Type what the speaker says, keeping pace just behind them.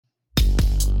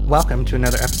Welcome to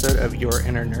another episode of Your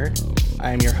Inner Nerd.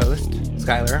 I am your host,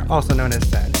 Skylar, also known as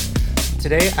Zed.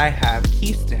 Today I have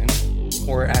Keyston,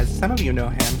 or as some of you know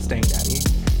him, Stang Daddy,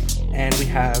 and we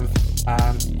have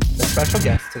a special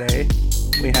guest today.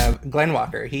 We have Glenn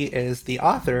Walker. He is the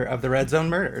author of The Red Zone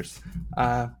Murders.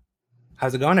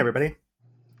 How's it going, everybody?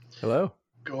 Hello.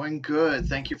 Going good.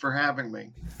 Thank you for having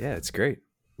me. Yeah, it's great.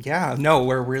 Yeah, no,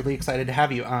 we're really excited to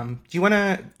have you. Do you want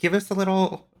to give us a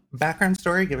little background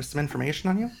story? Give us some information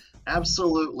on you?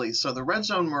 Absolutely. So the Red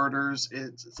Zone Murders,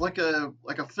 it's like a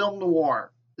film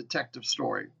noir detective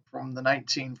story from the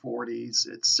 1940s.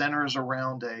 It centers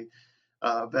around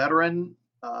a veteran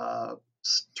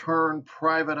turned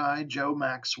private eye, Joe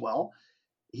Maxwell.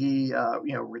 He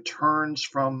returns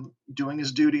from doing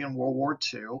his duty in World War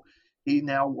II. He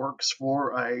now works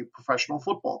for a professional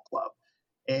football club.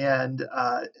 And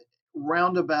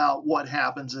roundabout what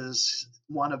happens is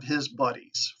one of his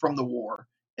buddies from the war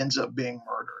ends up being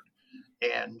murdered.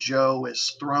 And Joe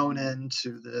is thrown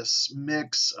into this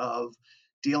mix of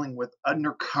dealing with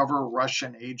undercover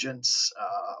Russian agents,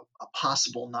 a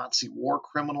possible Nazi war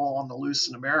criminal on the loose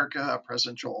in America, a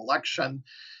presidential election,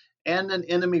 and an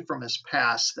enemy from his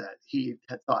past that he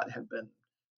had thought had been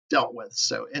dealt with.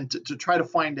 So, and to try to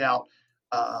find out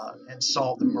and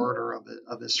solve the murder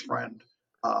of his friend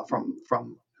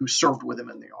from who served with him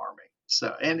in the army.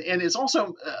 So, and it's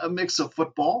also a mix of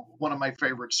football, one of my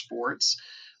favorite sports.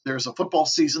 There's a football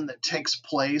season that takes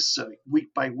place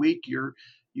week by week. You're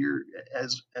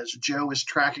as Joe is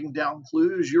tracking down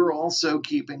clues, you're also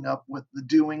keeping up with the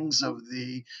doings of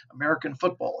the American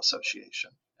Football Association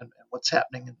and what's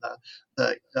happening in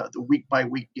the week by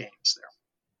week games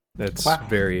there. That's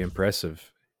very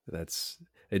impressive.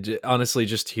 Honestly,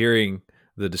 just hearing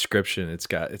the description, it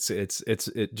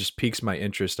just piques my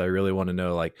interest. I really want to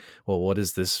know, like, well, what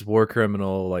is this war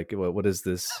criminal? Like, what is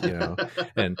this,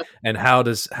 and how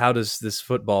does this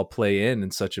football play in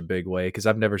such a big way? Because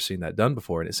I've never seen that done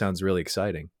before, and it sounds really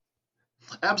exciting.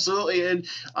 Absolutely. And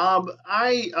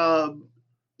I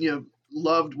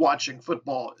loved watching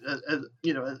football,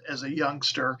 as a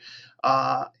youngster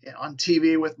on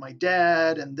TV with my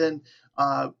dad. And then,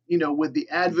 with the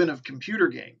advent of computer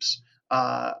games,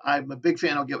 I'm a big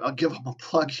fan. I'll give them a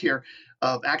plug here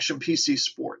of Action PC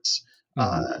Sports.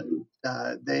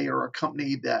 Mm-hmm. They are a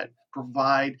company that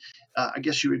provide, I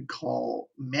guess you would call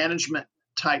management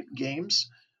type games,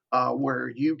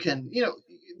 where you can,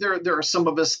 there are some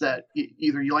of us that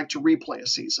either you like to replay a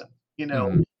season.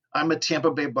 Mm-hmm. I'm a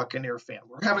Tampa Bay Buccaneer fan.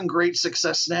 We're having great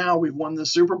success now. We've won the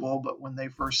Super Bowl, but when they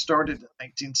first started in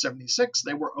 1976,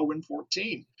 they were 0-14.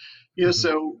 Mm-hmm.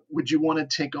 So would you want to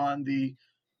take on the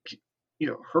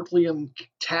Herculean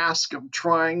task of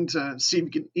trying to see if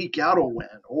you can eke out a win,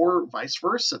 or vice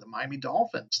versa? The Miami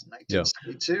Dolphins in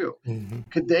 1972. Yeah.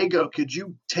 Mm-hmm. Could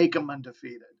you take them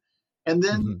undefeated? And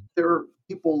then mm-hmm. there are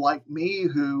people like me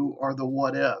who are the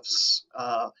what ifs,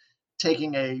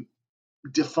 taking a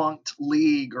defunct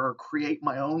league or create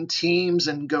my own teams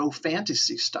and go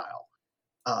fantasy style,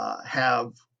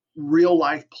 have real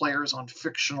life players on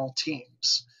fictional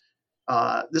teams.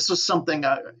 This was something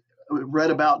I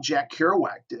read about Jack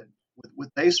Kerouac did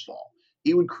with baseball.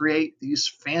 He would create these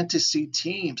fantasy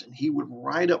teams, and he would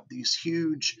write up these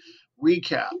huge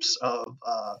recaps of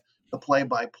the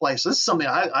play-by-play. So this is something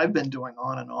I've been doing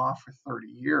on and off for 30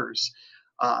 years.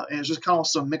 And it's just kind of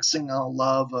also mixing a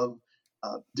love of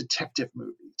detective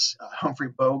movies,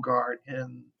 Humphrey Bogart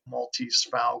in Maltese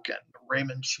Falcon,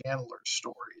 Raymond Chandler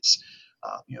stories,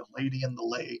 Lady in the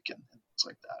Lake, and things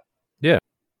like that.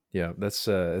 Yeah, that's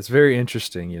it's very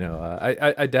interesting.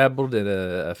 I dabbled in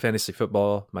a fantasy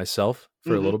football myself for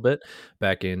mm-hmm. a little bit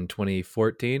back in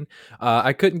 2014.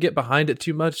 I couldn't get behind it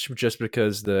too much just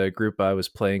because the group I was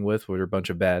playing with were a bunch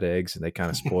of bad eggs, and they kind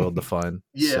of spoiled the fun.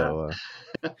 Yeah. So,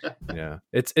 yeah,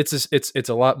 it's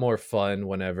a lot more fun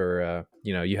whenever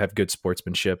you have good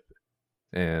sportsmanship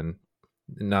and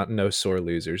no sore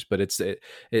losers. But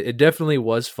it definitely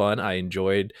was fun. I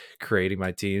enjoyed creating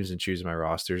my teams and choosing my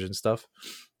rosters and stuff.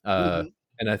 Mm-hmm.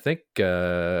 And I think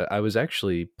I was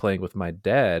actually playing with my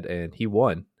dad, and he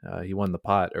won. He won the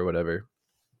pot or whatever.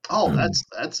 Oh,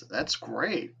 that's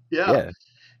great. Yeah.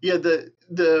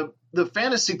 The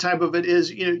fantasy type of it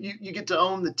is, you get to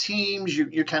own the teams.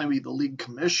 You're kind of be the league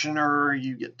commissioner.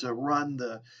 You get to run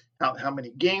how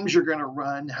many games you're going to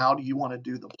run. How do you want to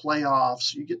do the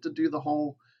playoffs? You get to do the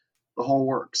whole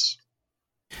works.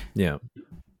 Yeah.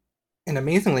 And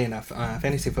amazingly enough,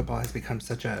 fantasy football has become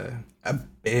such a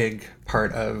big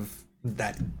part of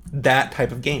that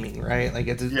type of gaming, right? Like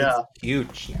it's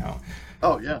huge now.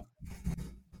 Oh yeah.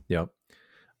 Yep.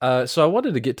 So I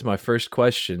wanted to get to my first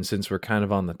question since we're kind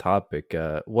of on the topic.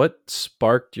 What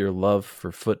sparked your love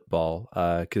for football?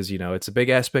 Because it's a big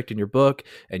aspect in your book,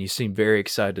 and you seem very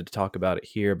excited to talk about it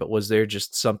here. But was there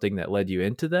just something that led you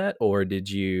into that, or did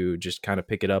you just kind of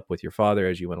pick it up with your father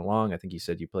as you went along? I think you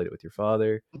said you played it with your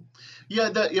father.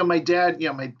 Yeah, my dad,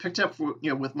 I picked up,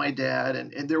 with my dad,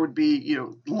 and there would be,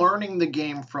 learning the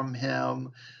game from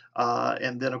him,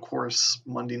 and then of course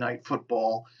Monday Night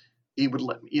Football. He would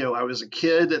let me, I was a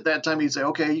kid at that time. He'd say,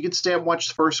 "Okay, you can stay up and watch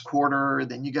the first quarter,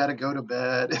 then you got to go to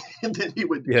bed," and then he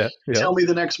would Yeah, yeah, tell me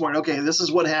the next morning, "Okay, this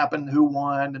is what happened, who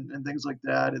won," and things like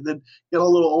that. And then get a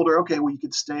little older. Okay, well, you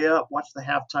could stay up, watch the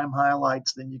halftime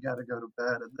highlights, then you got to go to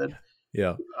bed, and then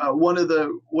yeah. one of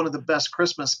the best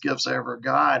Christmas gifts I ever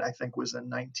got, I think, was in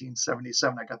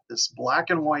 1977. I got this black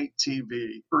and white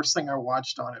TV. First thing I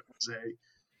watched on it was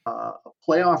a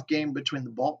playoff game between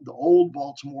the old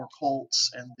Baltimore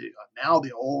Colts and now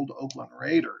the old Oakland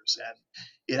Raiders, and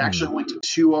it actually went to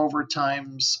 2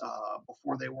 overtimes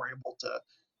before they were able to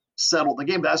settle the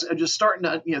game. But I was just starting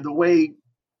to, the way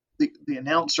the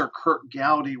announcer Kurt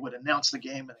Gowdy would announce the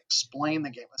game and explain the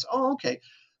game. I said, "Oh, okay.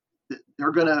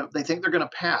 They think they're gonna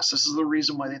pass. This is the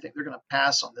reason why they think they're gonna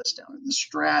pass on this down, the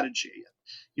strategy."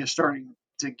 And starting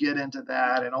to get into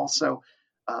that, and also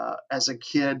as a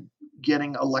kid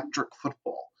getting electric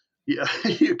football. Yeah,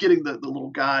 you're getting the little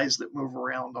guys that move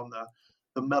around on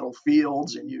the metal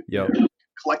fields, and you Yep.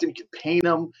 collect them. You can paint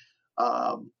them,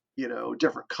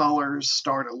 different colors.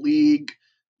 Start a league.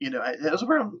 It was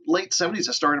around late '70s.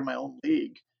 I started my own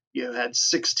league. Had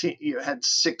 16. Had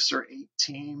 6 or 8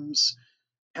 teams.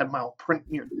 Had my own print,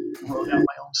 wrote out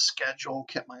my own schedule,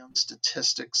 kept my own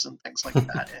statistics and things like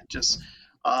that, and just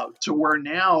to where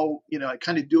now, I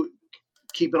kind of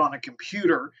keep it on a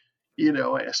computer.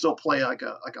 I still play like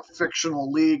a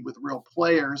fictional league with real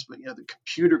players, but the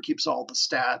computer keeps all the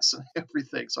stats and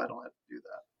everything, so I don't have to do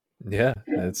that. Yeah,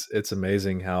 it's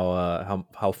amazing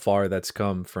how far that's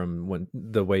come from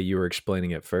the way you were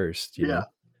explaining it first. You know?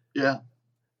 Yeah.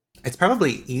 It's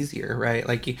probably easier, right?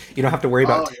 Like you don't have to worry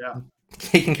about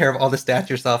taking care of all the stats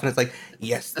yourself, and it's like,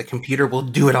 yes, the computer will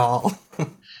do it all.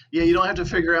 Yeah, you don't have to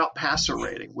figure out passer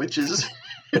rating, which is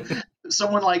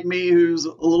someone like me who's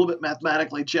a little bit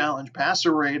mathematically challenged.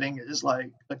 Passer rating is like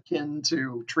akin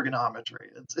to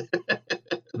trigonometry.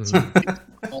 It's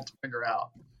difficult to figure out.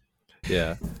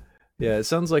 Yeah. It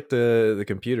sounds like the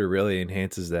computer really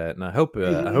enhances that, and I hope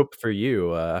for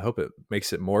you, I hope it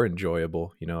makes it more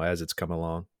enjoyable, as it's come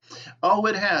along. Oh,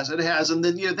 it has, and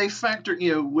then they factor,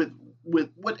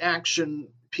 with what Action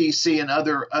PC and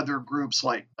other groups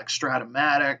like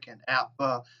Stratomatic and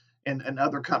APBA and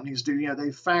other companies do.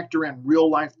 They factor in real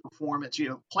life performance.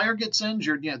 Player gets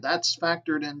injured, that's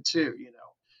factored in too.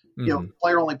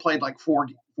 Player only played like four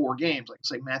games, like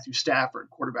say Matthew Stafford,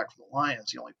 quarterback for the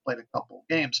Lions. He only played a couple of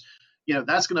games.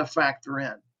 That's going to factor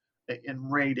in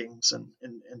ratings and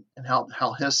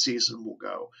how his season will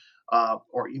go.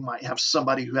 Or you might have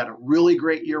somebody who had a really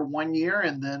great year one year,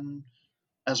 and then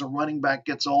as a running back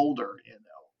gets older,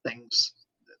 things,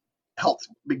 health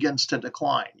begins to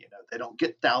decline. They don't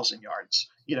get 1,000 yards,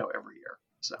 every year.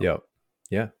 So.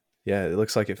 Yeah. It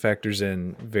looks like it factors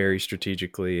in very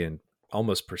strategically and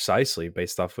almost precisely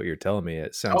based off what you're telling me.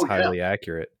 It sounds highly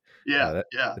accurate. Yeah.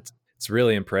 It's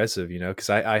really impressive, because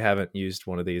I haven't used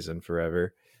one of these in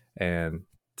forever, and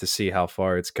to see how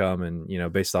far it's come,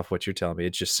 and based off what you're telling me,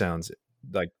 it just sounds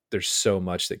like there's so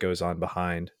much that goes on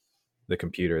behind the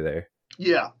computer there.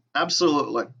 Yeah,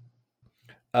 absolutely.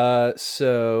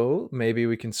 So maybe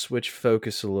we can switch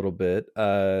focus a little bit.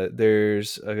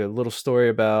 There's a little story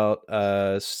about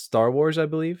Star Wars, I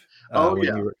believe.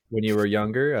 When you were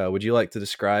younger, would you like to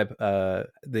describe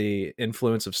the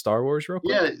influence of Star Wars real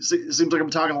quick? Yeah, it seems like I'm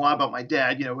talking a lot about my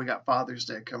dad. We got Father's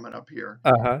Day coming up here.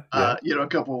 Yeah. A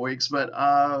couple of weeks. But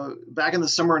back in the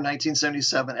summer of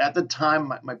 1977, at the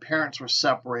time, my parents were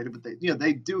separated, but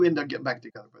they do end up getting back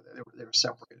together, but they were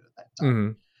separated at that time.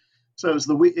 Mm-hmm. So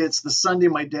it's the Sunday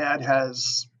my dad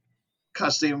has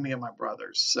custody of me and my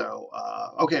brothers. So,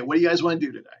 okay, what do you guys want to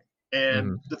do today?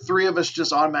 And the three of us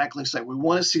just automatically say, we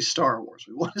want to see Star Wars.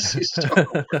 We want to see Star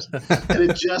Wars. And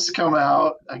it just come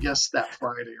out, I guess, that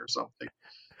Friday or something.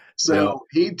 So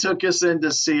he took us in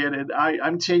to see it. And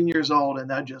I'm 10 years old,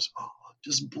 and I just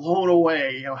blown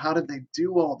away. How did they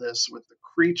do all this with the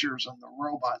creatures and the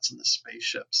robots and the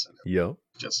spaceships? And it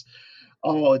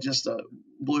just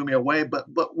blew me away. But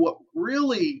what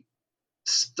really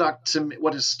stuck to me,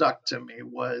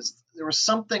 was there was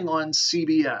something on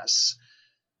CBS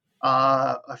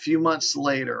a few months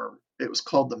later. It was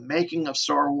called The Making of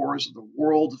Star Wars, The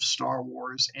World of Star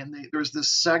Wars. And there's this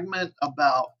segment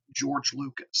about George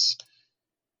Lucas.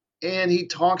 and he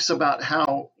talks about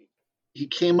how he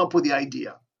came up with the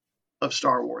idea of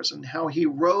Star Wars and how he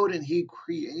wrote and he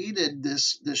created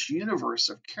this universe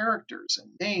of characters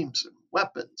and names and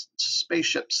weapons, and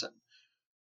spaceships, and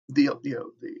the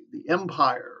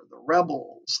Empire, the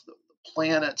Rebels, the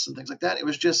planets, and things like that. It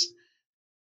was just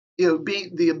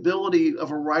being the ability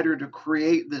of a writer to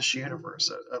create this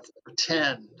universe of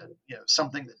pretend, and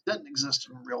something that doesn't exist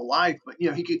in real life. But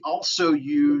he could also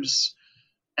use,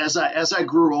 as I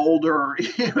grew older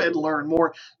and learned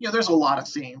more, there's a lot of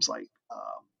themes like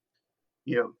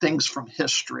things from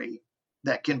history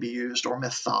that can be used, or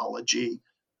mythology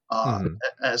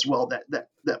as well,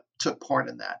 that took part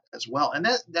in that as well. And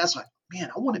that's like, man,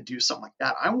 I want to do something like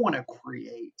that. I want to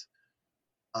create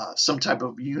some type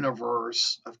of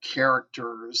universe of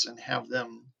characters and have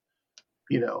them,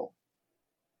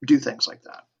 do things like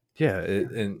that. Yeah,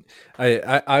 and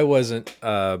I wasn't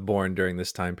born during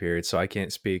this time period, so I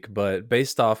can't speak. But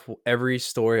based off every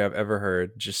story I've ever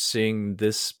heard, just seeing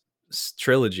this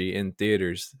trilogy in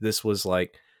theaters, this was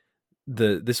like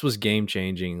this was game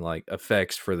changing, like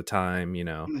effects for the time.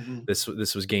 This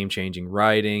was game changing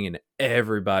writing, and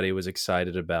everybody was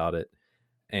excited about it.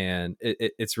 And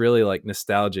it's really like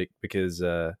nostalgic because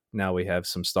now we have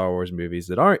some Star Wars movies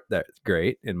that aren't that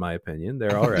great, in my opinion.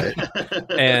 They're all right,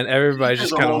 and everybody's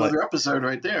just kind of like, another episode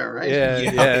right there, right?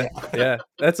 Yeah.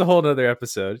 That's a whole nother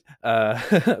episode.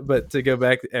 But to go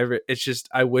back, it's just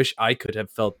I wish I could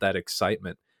have felt that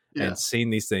excitement and seen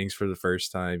these things for the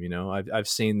first time. I've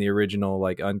seen the original,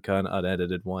 like uncut,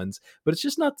 unedited ones, but it's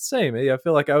just not the same. I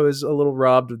feel like I was a little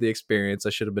robbed of the experience. I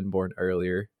should have been born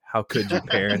earlier. How could you,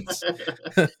 parents?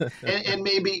 and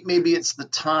maybe it's the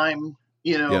time.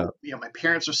 My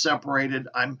parents are separated.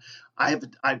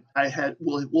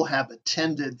 We'll have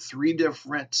attended 3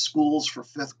 different schools for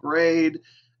 5th grade,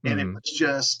 and it was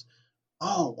just,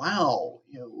 oh wow,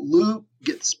 Luke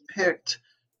gets picked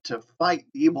to fight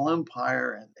the evil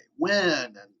empire, and they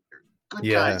win, and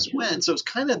good guys win. So it's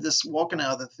kind of this walking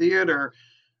out of the theater.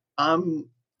 I'm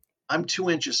 2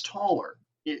 inches taller.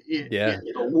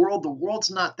 The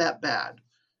world's not that bad.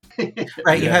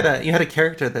 Right. You had a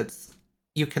character that's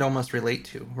you could almost relate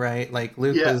to, right? Like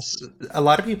Luke was a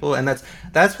lot of people, and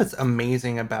that's what's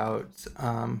amazing about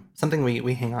something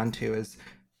we hang on to is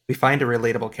we find a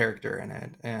relatable character in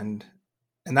it, and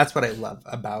that's what I love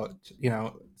about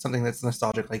something that's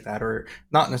nostalgic like that, or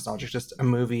not nostalgic, just a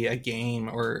movie, a game,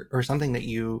 or something that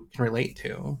you can relate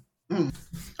to.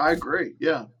 I agree.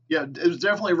 Yeah, it was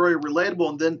definitely very relatable.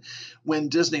 And then when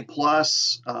Disney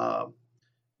Plus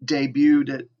debuted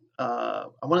it, I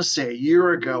want to say a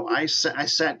year ago, I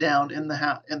sat down in the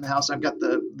house. I've got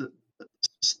the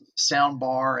sound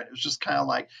bar, and it was just kind of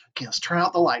like, okay, let's turn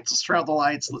out the lights.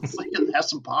 Let's have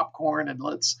some popcorn, and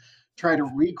let's try to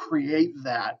recreate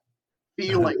that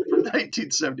feeling from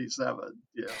 1977.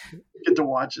 Yeah, get to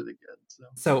watch it again.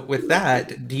 So with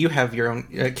that, do you have your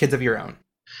own kids of your own?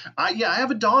 I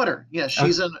have a daughter. Yeah,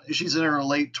 she's in her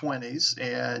late 20s,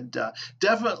 and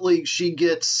definitely she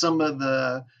gets some of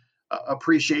the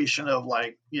appreciation of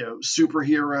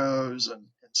superheroes and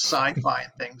sci-fi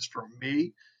and things from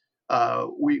me.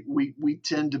 We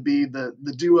tend to be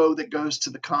the duo that goes to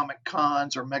the Comic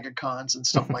Cons or Mega Cons and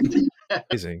stuff like that.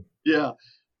 Amazing. Yeah.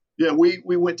 We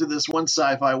went to this one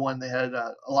sci-fi one. They had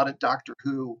a lot of Doctor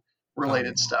Who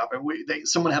related stuff, and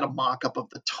someone had a mock-up of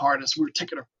the TARDIS. We were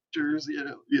taking a pictures,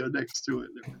 next to it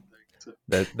and everything. So.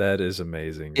 That is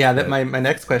amazing. Yeah, my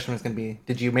next question was going to be,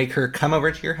 did you make her come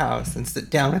over to your house and sit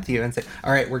down with you and say,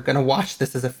 all right, we're going to watch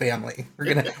this as a family.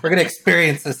 We're going to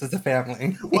experience this as a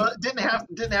family. Well, it didn't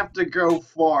have to go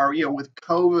far, with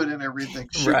COVID and everything.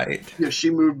 She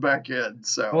moved back in.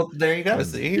 So well, there you go.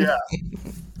 See?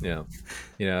 Yeah.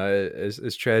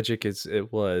 As tragic as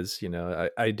it was,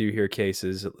 I do hear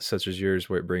cases such as yours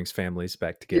where it brings families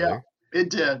back together. Yeah,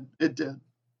 it did.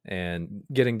 And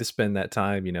getting to spend that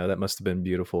time, that must have been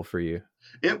beautiful for you.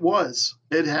 It was.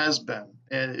 It has been.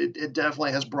 And it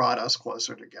definitely has brought us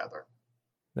closer together.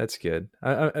 That's good.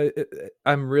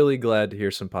 I'm really glad to hear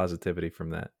some positivity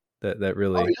from that. That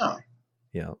really. Oh,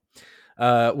 yeah.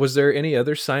 Was there any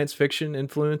other science fiction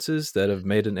influences that have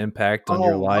made an impact on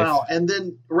your life? Wow. And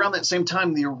then around that same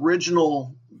time, the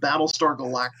original Battlestar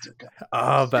Galactica.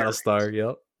 Oh, Battlestar.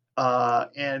 Yep.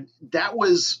 And that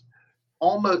was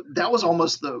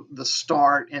almost the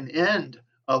start and end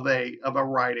of a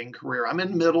writing career. I'm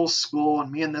in middle school,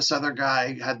 and me and this other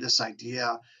guy had this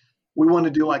idea. We want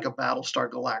to do like a Battlestar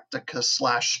Galactica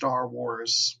 / Star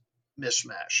Wars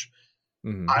mishmash.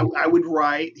 Mm-hmm. I would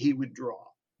write, he would draw.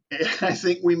 And I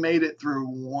think we made it through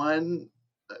one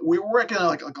we were working on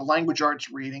like a language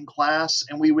arts reading class,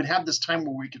 and we would have this time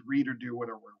where we could read or do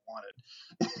whatever we wanted.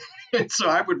 And so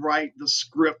I would write the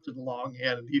script in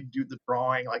longhand, and he'd do the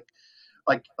drawing like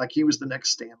he was the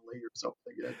next Stan Lee or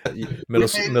something. Middle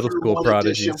school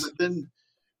prodigies. Edition, but then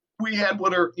we had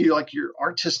what are like your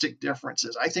artistic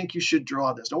differences. I think you should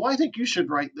draw this. No, I think you should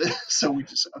write this. So we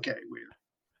just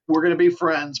we're going to be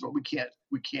friends, but we can't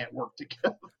work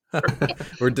together.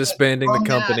 We're disbanding the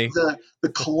company. The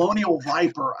Colonial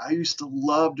Viper. I used to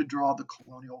love to draw the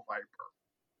Colonial Viper.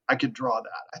 I could draw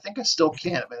that. I think I still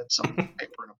can. I had some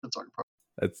paper and a pencil.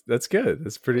 That's good.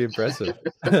 That's pretty impressive.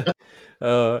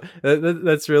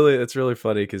 That's really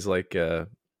funny because like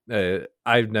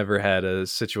I've never had a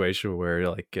situation where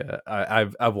like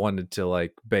I've wanted to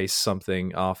like base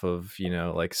something off of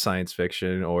like science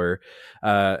fiction or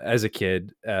as a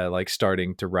kid like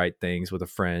starting to write things with a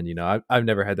friend. I've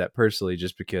never had that personally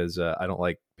just because I don't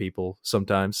like people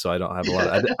sometimes, so I don't have a lot.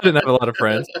 I didn't have a lot of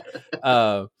friends,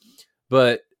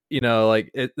 but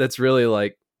like that's really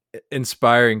like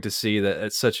inspiring to see that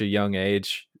at such a young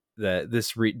age that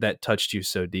that touched you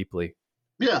so deeply.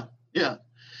 Yeah.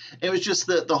 It was just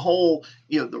the whole,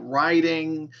 the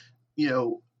writing,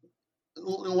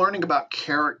 learning about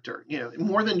character,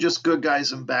 more than just good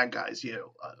guys and bad guys,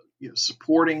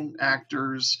 supporting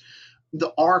actors,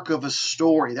 the arc of a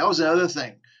story. That was another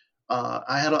thing.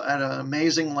 I had an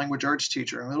amazing language arts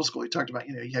teacher in middle school. He talked about,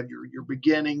 you have your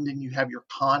beginning, then you have your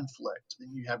conflict,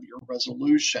 then you have your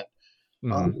resolution.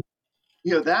 Mm-hmm.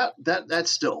 That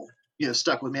still,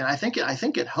 stuck with me. And I think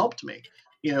it helped me.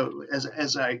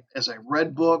 As I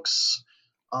read books,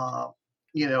 try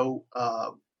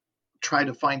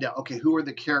to find out, okay, who are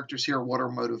the characters here? What are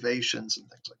motivations and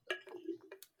things like that?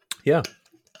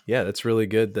 Yeah, that's really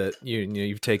good that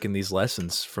you've taken these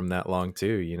lessons from that long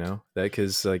too. That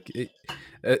because like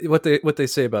what they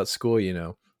say about school,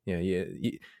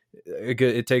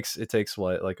 it takes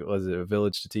what, like, was it a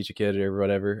village to teach a kid or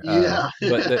whatever? Yeah.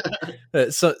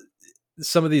 But so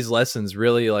some of these lessons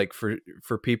really, like, for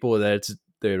people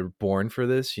they're born for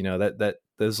this, that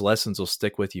those lessons will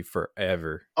stick with you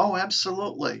forever. Oh,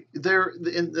 absolutely. They're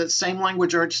in the same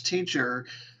language arts teacher,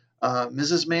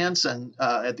 Mrs. Manson,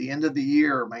 at the end of the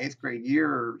year, my 8th grade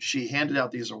year, she handed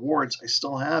out these awards. I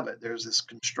still have it. There's this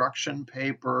construction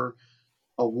paper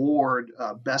award,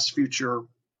 Best Future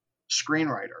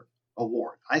Screenwriter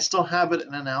award. I still have it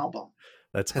in an album.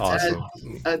 That's awesome.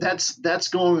 That's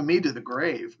going with me to the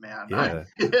grave, man. Yeah.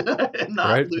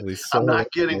 I'm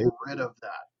not getting rid of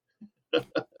that.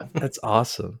 That's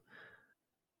awesome.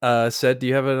 Seth, do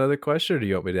you have another question, or do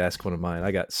you want me to ask one of mine?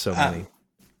 I got so many.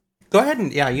 Go ahead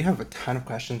and you have a ton of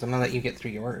questions. I'm gonna let you get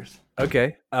through yours.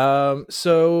 Okay.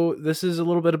 So this is a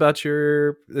little bit about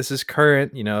this is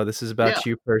current, this is about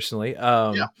you personally.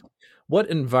 What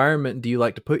environment do you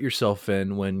like to put yourself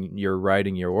in when you're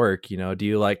writing your work? Do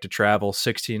you like to travel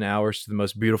 16 hours to the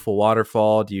most beautiful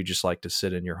waterfall? Do you just like to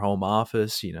sit in your home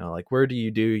office? Like, where do you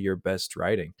do your best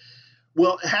writing?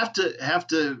 Well, have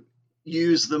to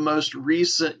use the most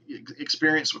recent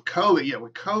experience with COVID. Yeah,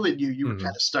 with COVID, you were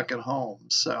kind of stuck at home.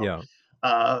 So,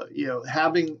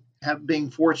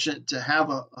 being fortunate to have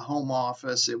a home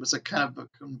office, it was a kind of a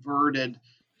converted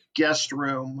guest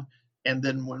room. And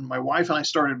then when my wife and I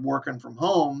started working from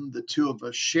home, the two of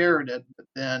us shared it. But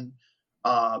then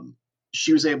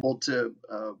she was able to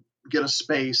get a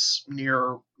space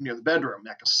near the bedroom,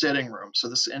 like a sitting room. So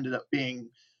this ended up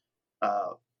being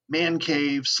man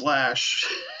cave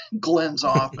 / Glenn's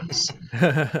office.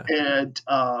 And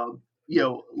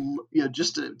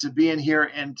just to be in here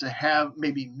and to have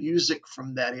maybe music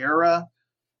from that era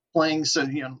playing. So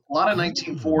a lot of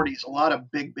 1940s, a lot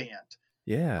of big band.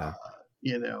 Yeah.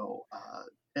 In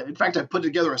fact, I put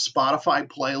together a Spotify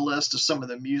playlist of some of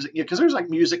the music, because there's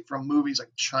like music from movies like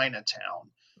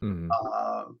Chinatown,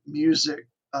 music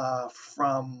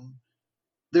from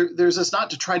there's this, not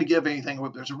to try to give anything away,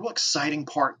 but there's a real exciting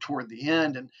part toward the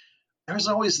end, and there's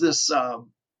always this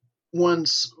one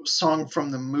song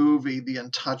from the movie The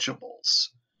Untouchables,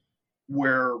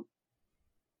 where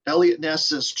Elliot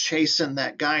Ness is chasing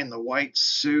that guy in the white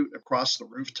suit across the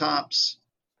rooftops.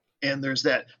 And there's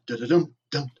that dum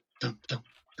dum dum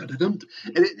dum dum,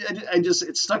 and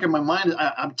it stuck in my mind.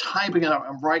 I'm typing it up.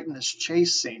 I'm writing this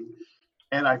chase scene,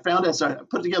 and I found it. So I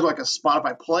put together like a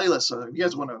Spotify playlist. So if you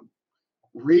guys want to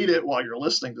read it while you're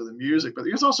listening to the music, but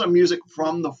there's also music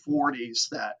from the 40s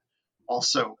that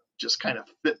also just kind of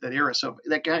fit that era. So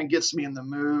that kind of gets me in the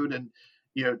mood, and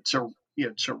to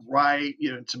write,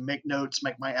 to make notes,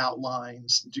 make my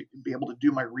outlines, be able to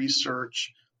do my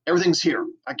research. Everything's here.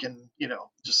 I can,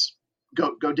 just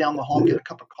go down the hall, get a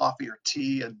cup of coffee or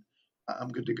tea, and I'm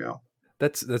good to go.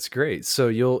 That's great. So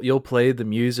you'll play the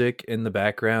music in the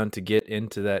background to get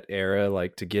into that era,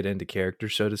 like to get into character,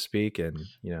 so to speak, and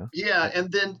Yeah,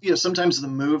 and then sometimes the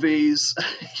movies,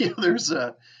 there's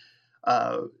uh,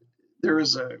 there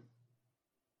is a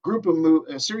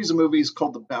a series of movies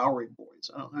called the Bowery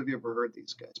Boys. I don't know if you ever heard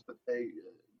these guys, but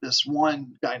this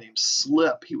one guy named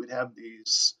Slip, he would have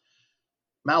these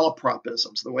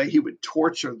malapropisms, the way he would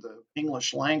torture the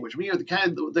English language. The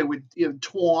kind of they would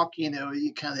talk, you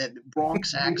kind of had the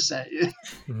Bronx accent.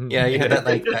 Yeah, you had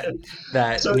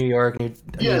that So, New York, New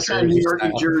Jersey York, New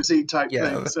style. Jersey type Yeah.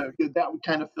 thing. So that would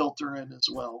kind of filter in as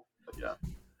well. But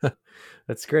yeah.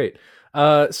 That's great.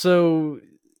 So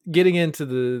getting into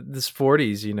this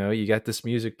 40s, you got this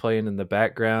music playing in the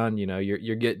background,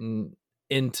 you're getting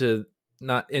into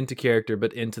not into character,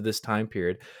 but into this time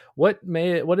period. What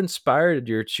inspired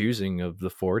your choosing of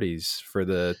the 40s for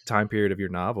the time period of your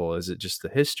novel? Is it just the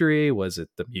history? Was it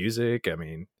the music? I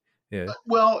mean, yeah.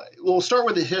 Well, we'll start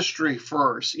with the history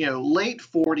first. Late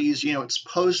 40s, it's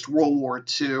post World War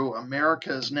II.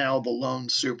 America is now the lone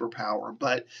superpower,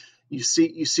 but you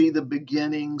see the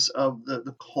beginnings of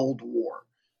the Cold War.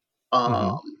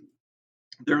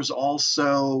 There's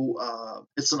also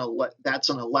that's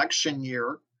an election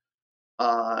year,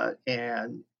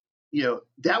 and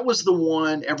that was the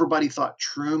one everybody thought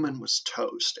Truman was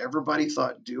toast. Everybody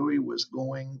thought Dewey was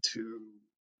going to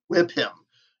whip him,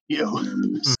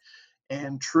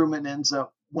 and Truman ends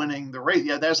up winning the race.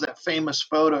 Yeah, there's that famous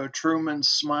photo, Truman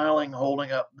smiling,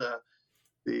 holding up the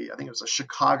I think it was a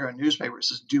Chicago newspaper. It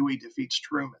says Dewey defeats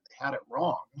Truman. They had it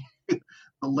wrong. The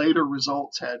later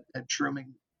results had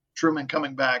Truman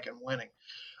coming back and winning.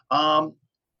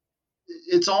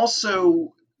 It's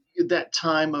also that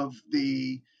time of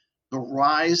the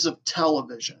rise of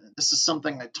television. This is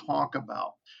something I talk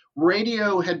about.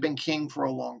 Radio had been king for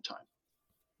a long time.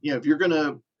 If you're going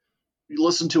to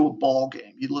listen to a ball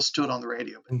game, you listen to it on the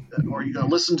radio, or you're going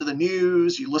to listen to the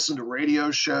news, you listen to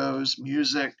radio shows,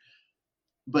 music.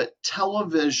 But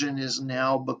television is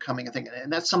now becoming a thing,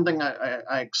 and that's something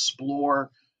I explore.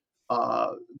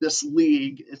 This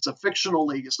league, it's a fictional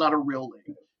league, it's not a real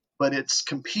league, but it's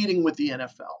competing with the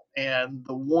NFL. And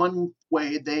the one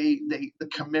way the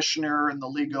commissioner and the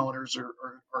league owners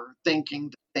are thinking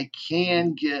that they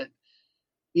can get,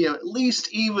 at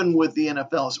least even with the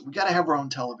NFL, is we got to have our own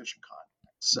television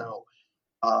content. So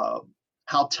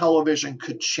how television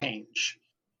could change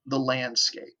the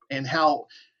landscape, and how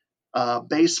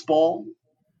baseball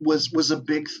was a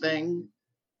big thing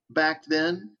back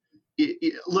then.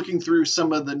 Looking through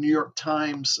some of the New York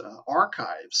Times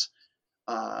archives,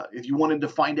 if you wanted to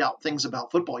find out things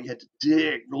about football, you had to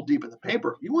dig real deep in the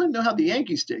paper. If you wanted to know how the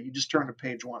Yankees did, you just turned to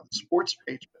page one of the sports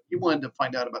page. But if you wanted to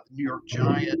find out about the New York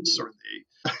Giants or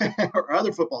or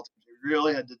other football teams, you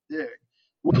really had to dig.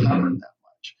 We haven't heard that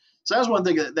much. So that was one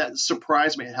thing that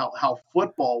surprised me, how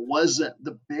football wasn't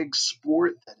the big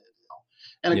sport that it is.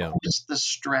 And of course, the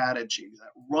strategy,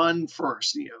 that run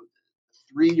first,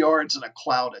 3 yards in a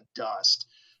cloud of dust.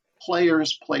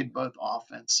 Players played both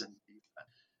offense and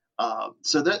defense.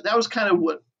 So that was kind of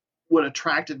what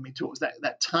attracted me to it, was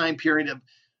that time period of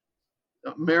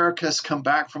America's come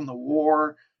back from the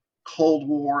war, Cold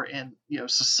War, and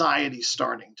society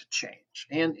starting to change,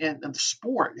 and the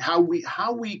sport, how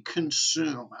we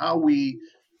consume, how we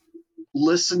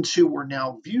listen to or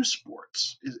now view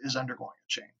sports is undergoing a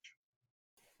change.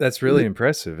 That's really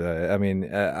impressive. I mean,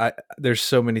 there's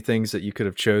so many things that you could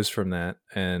have chose from that,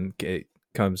 and it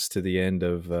comes to the end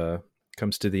of the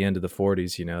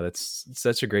 40s. That's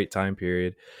such a great time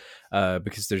period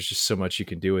because there's just so much you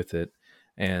can do with it.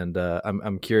 And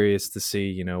I'm curious to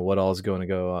see, what all is going to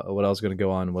go on,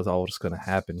 what all is going to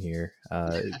happen here.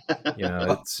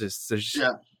 It's just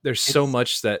there's so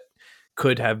much that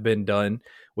could have been done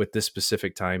with this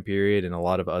specific time period and a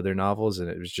lot of other novels, and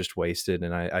it was just wasted.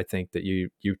 And I think that you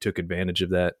took advantage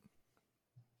of that.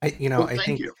 I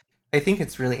think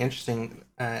it's really interesting,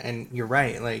 and you're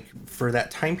right. Like, for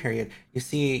that time period, you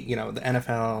see, the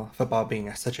NFL football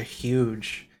being such a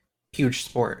huge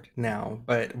sport now,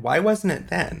 but why wasn't it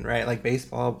then, right? Like,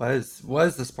 baseball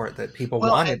was the sport that people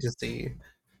wanted to see.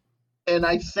 And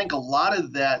I think a lot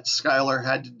of that, Skylar,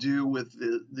 had to do with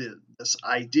this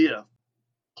idea of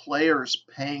players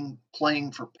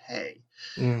playing for pay.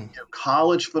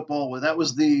 College football, that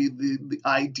was the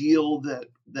ideal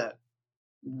that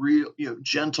real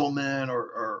gentlemen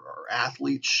or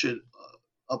athletes should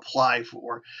apply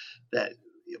for. That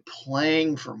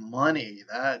playing for money,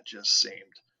 that just seemed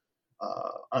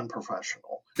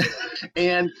unprofessional.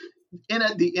 And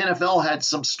the NFL had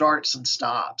some starts and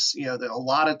stops. There are a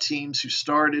lot of teams who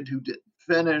started who didn't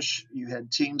finish. You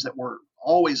had teams that were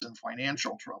always in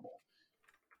financial trouble.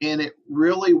 And it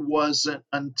really wasn't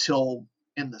until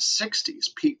in the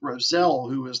 60s, Pete Rozelle,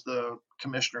 who was the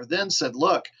commissioner then, said,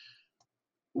 look,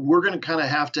 we're going to kind of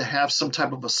have some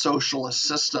type of a socialist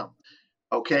system.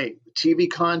 Okay, TV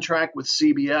contract with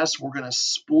CBS, we're going to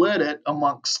split it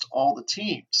amongst all the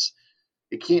teams.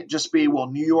 It can't just be, well,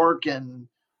 New York and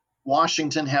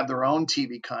Washington have their own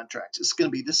TV contracts. This is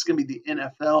going to be the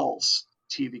NFL's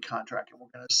TV contract, and we're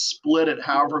going to split it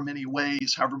however many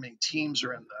ways, however many teams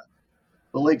are in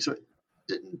the league. So it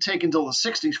didn't take until the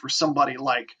 60s for somebody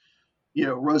like,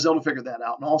 Rozelle to figure that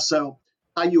out. And also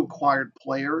how you acquired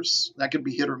players, that could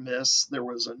be hit or miss. There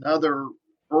was another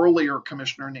earlier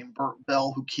commissioner named Burt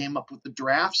Bell who came up with the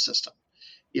draft system.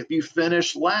 If you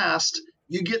finish last,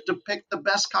 you get to pick the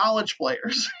best college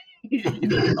players.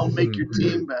 Help make your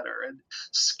team better. And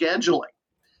scheduling,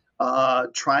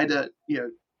 try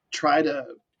to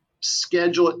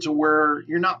schedule it to where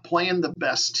you're not playing the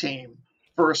best team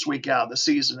first week out of the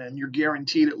season and you're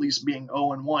guaranteed at least being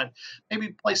 0-1. Maybe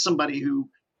play somebody who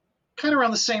kind of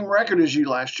around the same record as you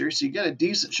last year, so you get a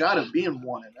decent shot of being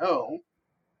 1-0,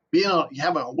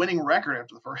 having a winning record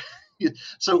after the first.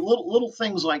 So little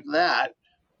things like that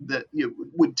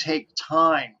would take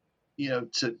time,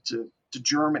 to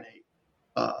germinate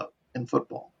in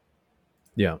football.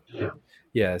 Yeah.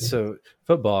 So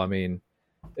football, I mean,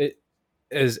 it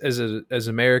as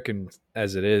American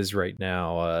as it is right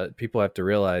now, people have to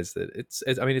realize that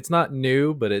it's not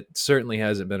new, but it certainly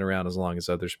hasn't been around as long as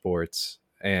other sports,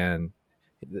 and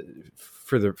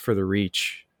for the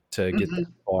reach to get that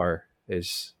far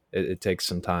it takes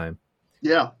some time.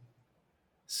 Yeah.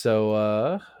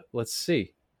 So let's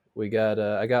see. We got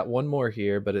I got one more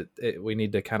here, but we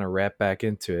need to kind of wrap back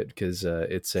into it because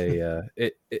it's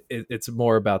it's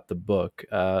more about the book.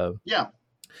 Yeah.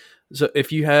 So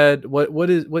if you had what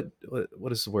is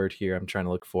the word here I'm trying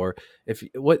to look for?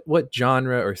 What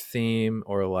genre or theme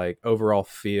or like overall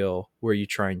feel were you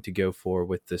trying to go for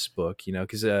with this book?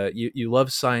 Because you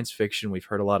love science fiction. We've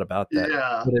heard a lot about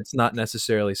that, but it's not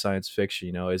necessarily science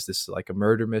fiction. Is this like a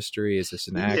murder mystery? Is this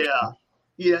an action?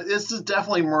 Yeah. This is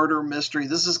definitely murder mystery.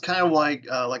 This is kind of like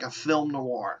a film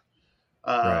noir.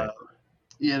 Right.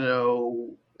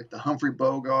 Like the Humphrey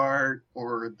Bogart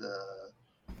or the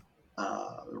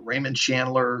Raymond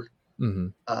Chandler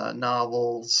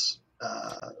novels,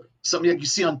 something like you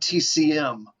see on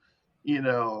TCM,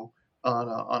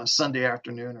 on a Sunday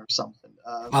afternoon or something.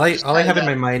 All I have in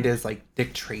my mind is like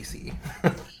Dick Tracy.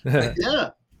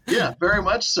 Yeah, very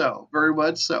much so.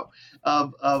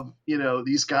 Of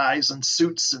these guys in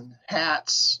suits and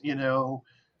hats,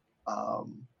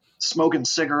 smoking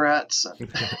cigarettes,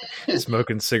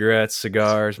 smoking cigarettes,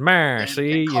 cigars,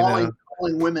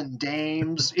 calling women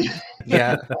dames.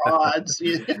 Yeah. Rods.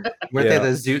 Were they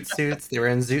the zoot suits? They were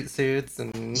in zoot suits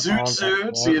and zoot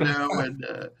suits, and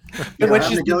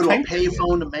having to go to a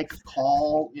payphone to make a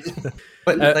call.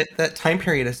 But that time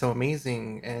period is so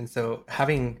amazing, and so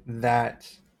having that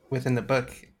within the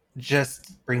book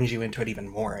just brings you into it even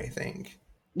more, I think.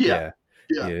 Yeah.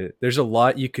 There's a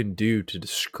lot you can do to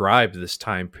describe this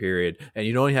time period, and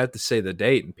you don't have to say the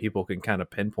date, and people can kind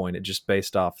of pinpoint it just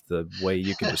based off the way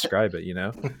you can describe it.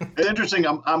 It's interesting.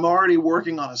 I'm already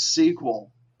working on a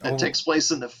sequel that takes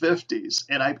place in the 50s,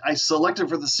 and I selected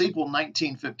for the sequel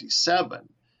 1957,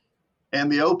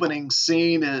 and the opening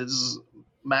scene is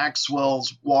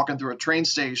Maxwell's walking through a train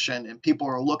station, and people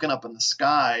are looking up in the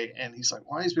sky, and he's like,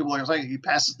 "Why are these people looking?" He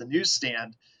passes the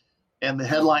newsstand. And the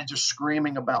headlines are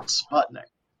screaming about Sputnik.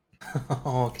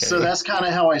 Okay. So that's kind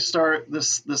of how I start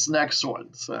this next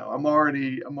one. So I'm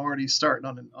already starting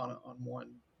on one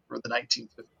for the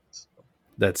 1950s.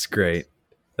 That's great.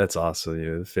 That's awesome.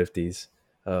 The 50s.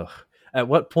 Oh, at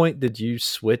what point did you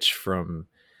switch from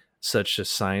such a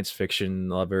science fiction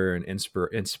lover and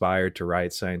inspired to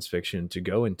write science fiction to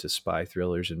go into spy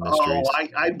thrillers and mysteries? Oh,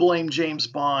 I blame James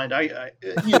Bond.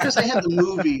 Because I had the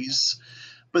movies.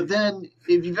 But then,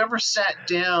 if you've ever sat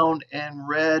down and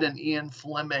read an Ian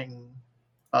Fleming,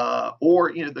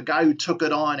 or the guy who took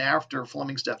it on after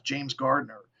Fleming's death, James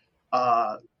Gardner,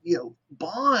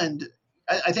 Bond.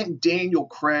 I think Daniel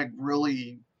Craig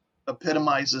really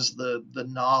epitomizes the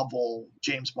novel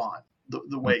James Bond,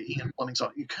 the way Ian Fleming saw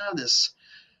it. You kind of this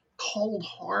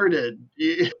cold-hearted,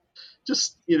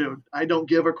 just I don't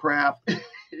give a crap,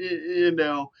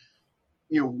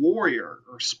 warrior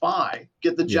or spy,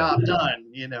 get the job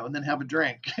done, and then have a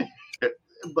drink.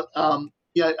 But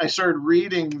I started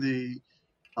reading the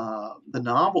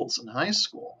novels in high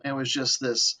school, and it was just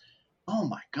this, oh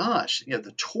my gosh,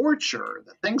 the torture,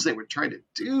 the things they would try to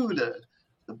do to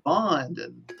Bond,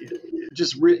 and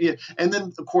just and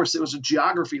then of course it was a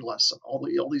geography lesson,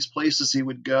 all these places he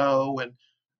would go, and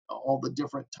all the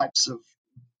different types of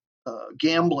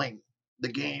gambling,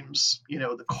 the games,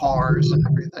 the cars and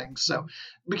everything. So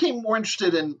became more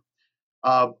interested in.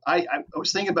 I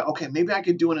was thinking about, okay, maybe I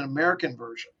could do an American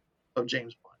version of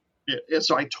James Bond.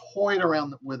 So I toyed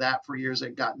around with that for years.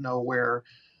 It got nowhere.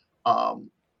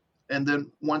 And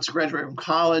then once I graduated from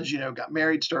college, got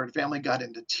married, started a family, got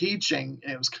into teaching,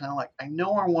 and it was kind of like, I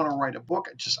know I want to write a book.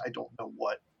 I don't know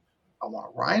what I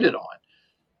want to write it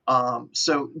on.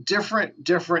 So different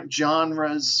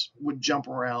genres would jump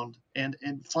around, and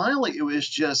finally it was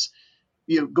just,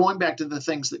 going back to the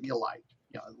things that you like.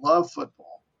 I love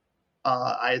football.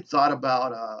 I had thought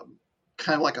about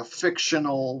kind of like a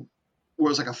fictional, where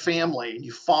it was like a family, and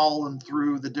you follow them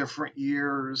through the different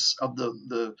years of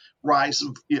the rise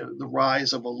of the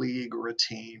rise of a league or a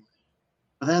team.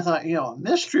 But then I thought, a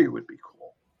mystery would be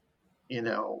cool.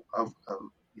 Of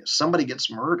somebody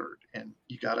gets murdered, and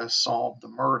you got to solve the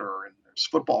murder, and there's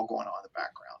football going on in the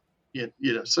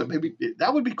background. So maybe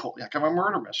that would be cool, like a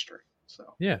murder mystery.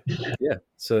 So yeah.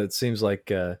 So it seems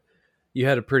like you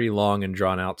had a pretty long and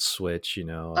drawn out switch.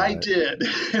 I did.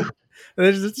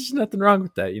 There's just nothing wrong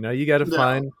with that. You got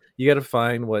to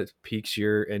find what piques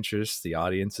your interest, the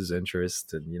audience's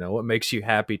interest, and what makes you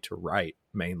happy to write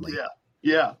mainly.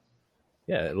 Yeah.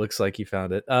 It looks like you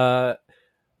found it.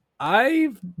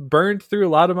 I've burned through a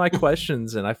lot of my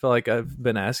questions, and I feel like I've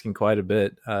been asking quite a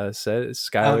bit.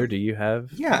 Skylar, do you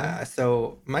have? Yeah.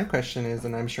 So my question is,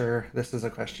 and I'm sure this is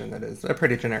a question that is a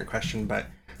pretty generic question, but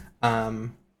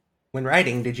when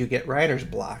writing, did you get writer's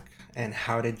block? And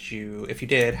if you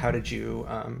did, how did you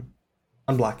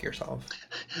unblock yourself?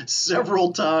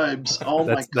 Several times. Oh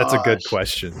my gosh. That's a good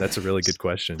question. That's a really good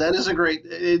question. That is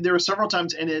there were several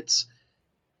times, and it's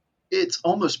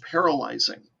almost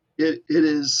paralyzing. It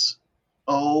is,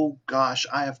 oh gosh,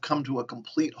 I have come to a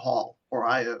complete halt, or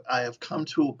I have come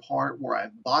to a part where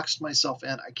I've boxed myself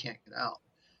in, I can't get out.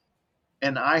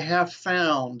 And I have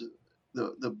found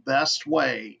the best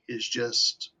way is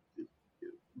just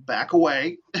back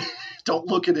away. Don't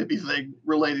look at anything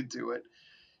related to it.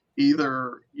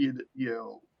 Either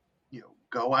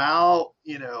go out,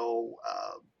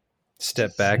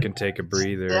 step back and take a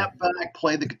breather. Step back,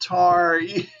 play the guitar,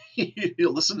 you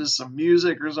listen to some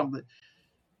music or something.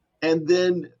 And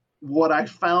then what I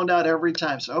found out every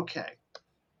time is, okay,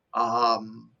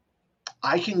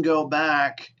 I can go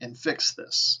back and fix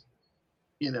this.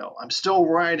 I'm still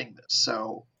writing this,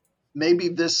 so maybe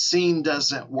this scene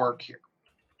doesn't work here.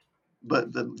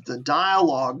 But the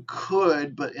dialogue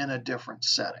could, but in a different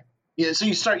setting. So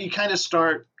you kind of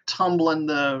start tumbling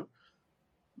the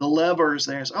levers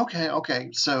there. It's okay.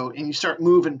 So, and you start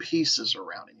moving pieces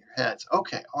around in your heads.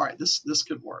 Okay, all right, this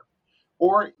could work.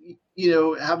 Or,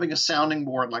 having a sounding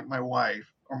board like my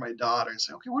wife or my daughter and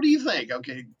say, okay, what do you think?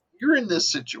 Okay, you're in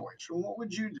this situation. What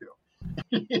would you do?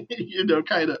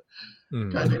 Kind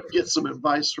of get some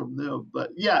advice from them.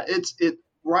 But yeah,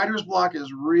 writer's block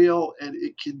is real, and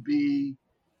it can be,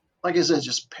 like I said,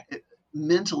 just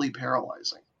mentally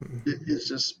paralyzing. It's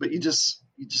just, but you just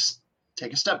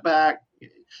take a step back.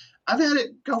 I've had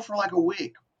it go for like a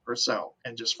week or so,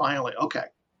 and just finally, okay,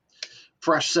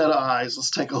 fresh set of eyes.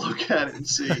 Let's take a look at it and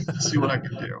see what I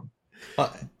can do.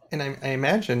 And I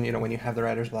imagine, when you have the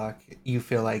writer's block, you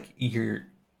feel like your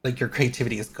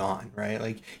creativity is gone, right?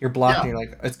 Like you're blocked, and you're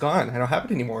like, it's gone. I don't have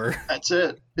it anymore. That's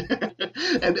it.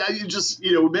 And you just,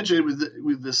 we mentioned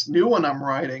with this new one I'm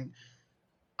writing,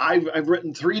 I've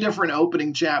written 3 different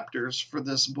opening chapters for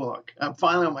this book. I'm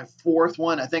finally on my 4th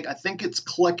one. I think it's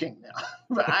clicking now.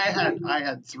 But I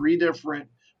had 3 different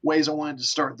ways I wanted to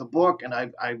start the book, and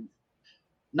I've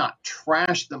not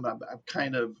trashed them. I've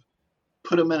kind of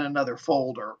put them in another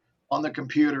folder on the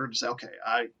computer and say, okay,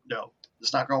 no,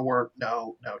 it's not going to work.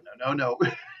 No.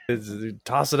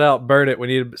 Toss it out, burn it. We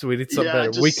need something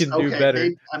better. We can do better.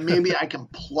 Maybe I can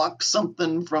pluck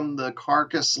something from the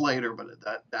carcass later, but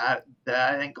that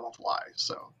ain't gonna fly.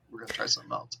 So we're gonna try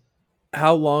something else.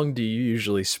 How long do you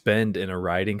usually spend in a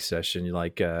writing session?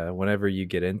 Like whenever you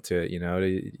get into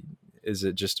it, is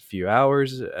it just a few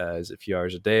hours? Is it a few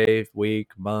hours a day,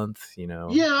 week, month?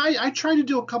 Yeah, I try to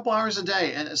do a couple hours a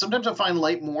day, and sometimes I find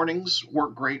late mornings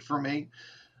work great for me.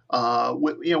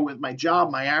 With my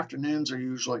job, my afternoons,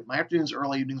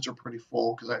 early evenings are pretty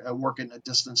full because I work in a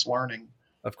distance learning,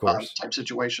 of course, type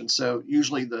situation. So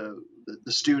usually the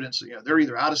students, they're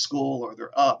either out of school or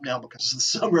they're up now because of the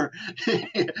summer.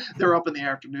 They're up in the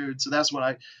afternoon. So that's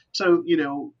when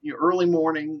early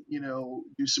morning,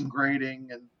 do some grading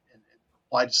and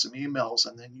reply to some emails,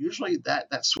 and then usually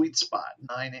that sweet spot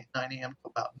 9 a.m. to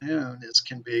about noon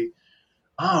can be.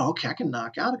 Oh, okay, I can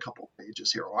knock out a couple of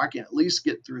pages here, or I can at least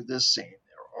get through this scene,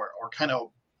 or kind of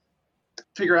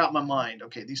figure out in my mind,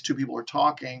 okay, these 2 people are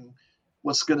talking,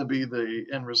 what's going to be the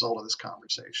end result of this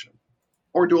conversation,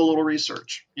 or do a little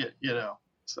research.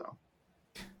 So.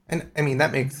 And I mean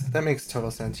that makes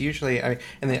total sense. Usually, I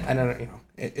don't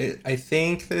I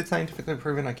think that it's scientifically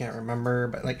proven. I can't remember,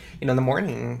 but like the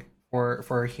morning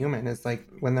for a human is like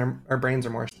when our brains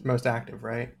are most active,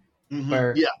 right? Mm-hmm.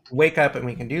 Where Yeah. wake up and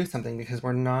we can do something because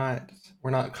we're not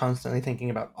constantly thinking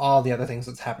about all the other things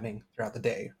that's happening throughout the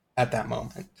day at that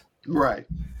moment. Right.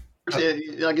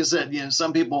 Like I said,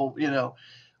 some people,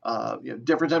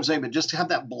 different times of day, but just to have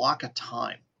that block of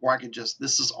time where I could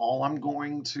this is all I'm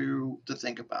going to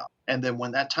think about. And then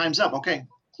when that time's up, okay,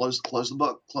 close the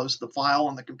book, close the file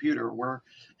on the computer. We're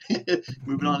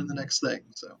moving on to the next thing.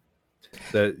 So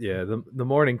the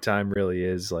morning time really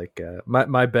is like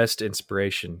my best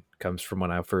inspiration comes from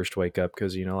when I first wake up,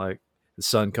 because like the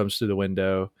sun comes through the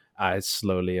window, eyes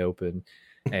slowly open,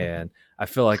 and I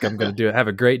feel like I'm going to have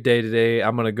a great day today.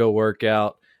 I'm going to go work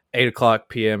out. 8:00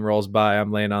 p.m. rolls by.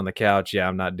 I'm laying on the couch. Yeah,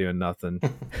 I'm not doing nothing.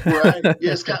 Right.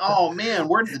 Yeah, it's kind of, oh man,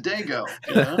 where did the day go?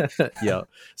 Yeah.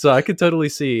 So I could totally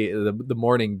see the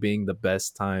morning being the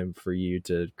best time for you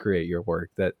to create your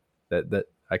work. That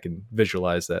I can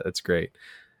visualize that. That's great.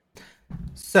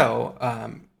 So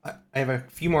I have a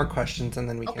few more questions, and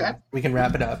then we can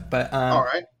wrap it up. But all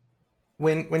right.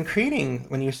 When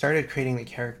you started creating the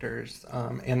characters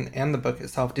and the book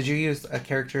itself, did you use a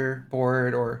character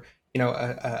board or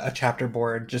a chapter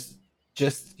board, just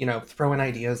throwing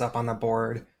ideas up on the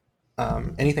board,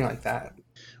 anything like that?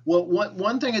 Well,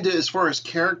 one thing I did as far as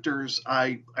characters,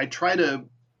 I try to,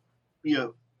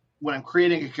 when I'm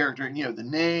creating a character, the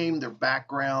name, their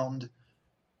background,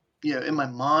 in my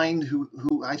mind,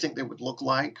 who I think they would look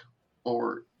like,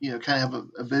 or, kind of have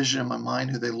a vision in my mind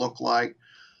who they look like.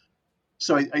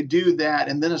 So I do that.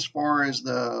 And then as far as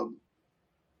the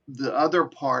other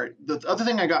part, the other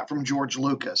thing I got from George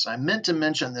Lucas, I meant to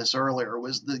mention this earlier,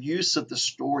 was the use of the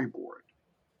storyboard.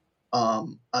 I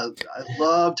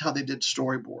loved how they did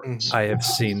storyboards. I have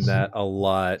seen that a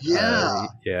lot. Yeah.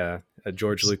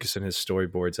 George Lucas and his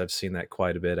storyboards, I've seen that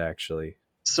quite a bit, actually.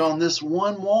 So on this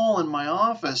one wall in my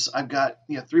office, I've got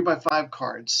 3x5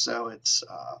 cards. So it's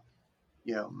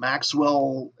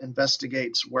Maxwell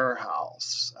investigates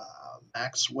warehouse.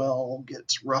 Maxwell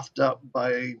gets roughed up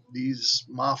by these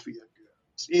mafia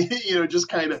goods. just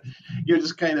kind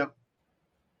of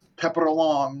pepper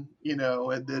along,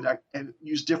 and then and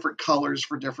use different colors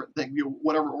for different things,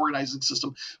 whatever organizing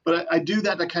system. But I do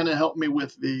that to kind of help me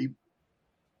with the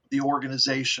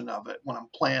organization of it when I'm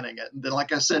planning it. And then,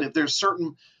 like I said, if there's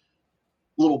certain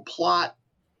little plot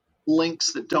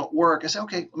links that don't work, I say,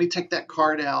 okay, let me take that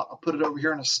card out. I'll put it over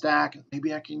here in a stack, and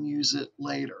maybe I can use it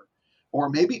later. Or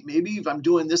maybe if I'm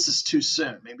doing this is too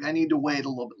soon, maybe I need to wait a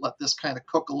little bit, let this kind of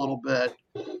cook a little bit,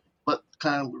 but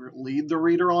kind of lead the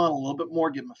reader on a little bit more,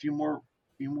 give them a few more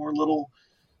little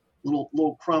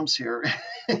crumbs here,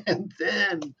 and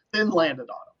then land it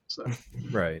on them. So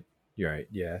right. You're right.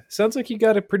 Yeah. Sounds like you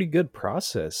got a pretty good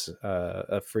process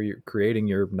for creating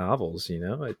your novels.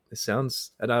 It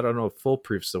sounds, and I don't know if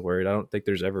foolproof's the word. I don't think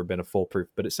there's ever been a foolproof,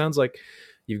 but it sounds like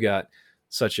you've got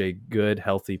such a good,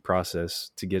 healthy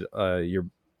process to get your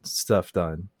stuff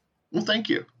done. Well, thank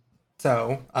you.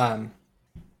 So,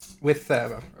 with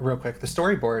real quick, the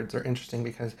storyboards are interesting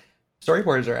because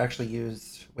storyboards are actually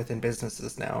used within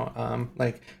businesses now.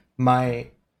 Like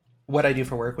what I do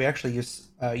for work, we actually use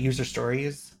user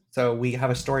stories. So we have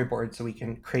a storyboard so we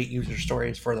can create user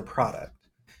stories for the product.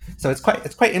 So it's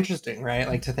quite interesting, right?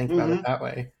 Like to think about it that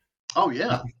way. Oh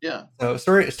yeah, yeah. So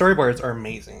storyboards are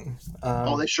amazing.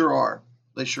 They sure are.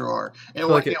 They sure are. And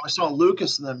I saw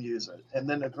Lucas and them use it, and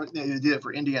then they did it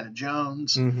for Indiana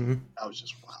Jones. Mm-hmm. I was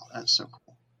just, wow, that's so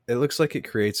cool. It looks like it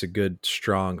creates a good,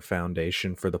 strong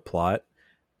foundation for the plot,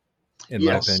 in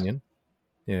my opinion.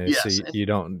 Yeah, yes. So you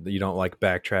don't like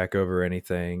backtrack over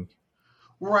anything.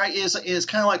 Right. It's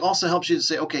kind of like also helps you to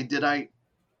say, okay, did I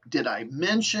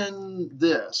mention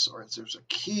this, or if there's a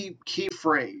key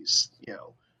phrase,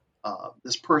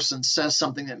 this person says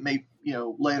something that may,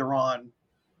 later on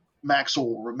Maxwell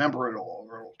will remember it,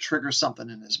 or it'll trigger something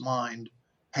in his mind.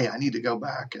 Hey, I need to go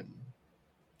back and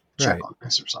check on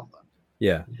this or something.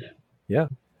 Yeah.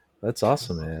 That's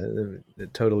awesome, man.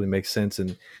 It totally makes sense.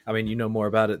 And I mean, you know more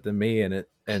about it than me,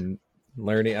 and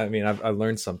learning. I mean, I've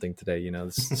learned something today.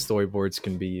 Storyboards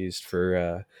can be used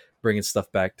for bringing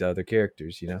stuff back to other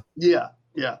characters. Yeah.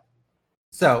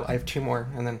 So I have two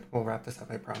more, and then we'll wrap this up.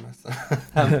 I promise.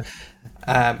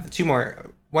 Two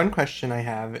more. One question I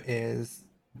have is: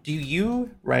 do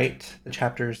you write the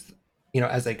chapters,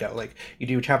 as they go? Like you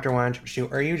do chapter 1, chapter 2,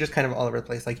 or are you just kind of all over the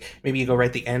place? Like maybe you go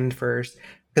write the end first,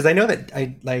 because I know that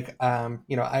I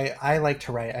like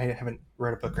to write. I haven't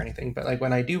wrote a book or anything, but like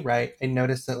when I do write, I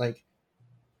notice that like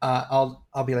I'll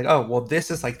be like, oh well,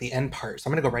 this is like the end part, so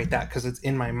I'm gonna go write that because it's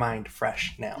in my mind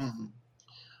fresh now.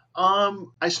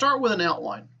 I start with an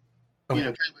outline, Okay.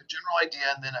 kind of a general idea,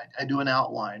 and then I do an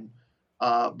outline.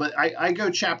 But I go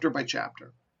chapter by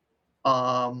chapter.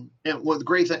 And what the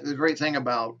great thing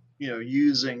about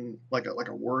using like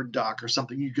a Word doc or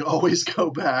something, you can always go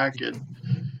back and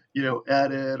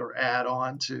edit or add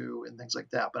on to and things like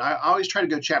that. But I always try to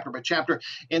go chapter by chapter.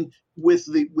 And with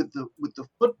the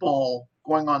football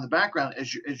going on in the background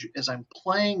as I'm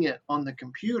playing it on the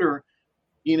computer,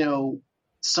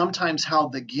 sometimes how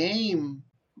the game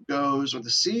goes or the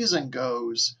season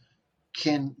goes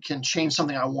can change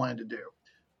something I wanted to do.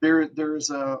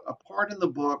 There's a part in the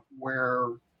book where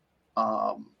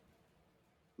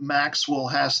Maxwell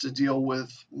has to deal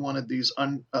with one of these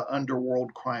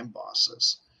underworld crime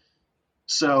bosses.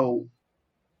 So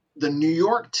the New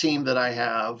York team that I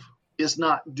have is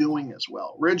not doing as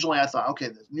well. Originally, I thought, okay,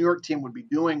 the New York team would be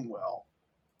doing well.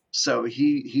 So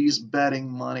he's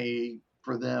betting money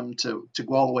for them to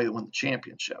go all the way to win the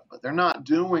championship, but they're not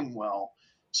doing well.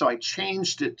 So I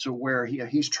changed it to where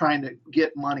he's trying to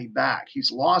get money back.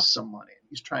 He's lost some money.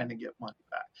 He's trying to get money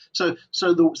back. So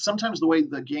sometimes the way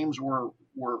the games were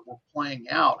playing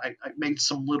out, I made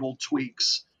some little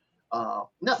tweaks,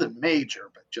 nothing major,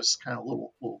 but just kind of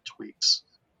little tweaks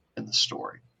in the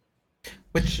story.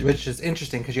 Which is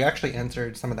interesting because you actually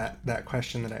answered some of that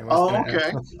question that I was Oh, going to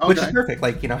okay. ask, which is perfect.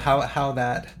 Like how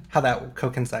that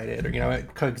coincided, or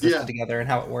it coexisted together and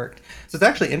how it worked. So it's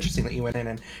actually interesting that you went in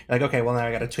and you're like, okay, well now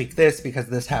I got to tweak this because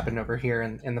this happened over here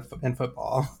in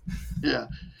football. Yeah.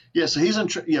 So he's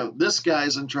this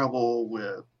guy's in trouble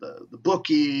with the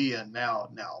bookie, and now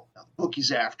the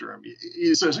bookie's after him.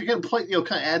 So you can play, kind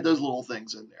of add those little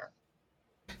things in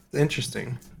there.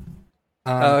 Interesting.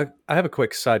 I have a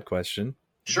quick side question.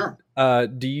 Sure.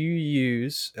 Do you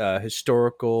use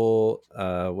historical?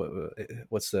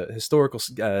 What's the historical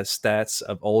stats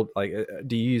of old? Like,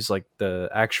 do you use like the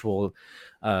actual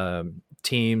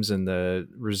teams and the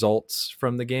results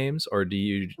from the games, or do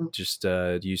you just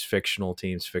use fictional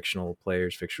teams, fictional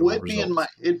players, fictional results?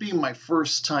 It'd be my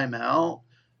first time out.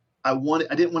 I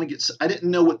didn't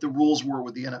know what the rules were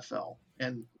with the NFL.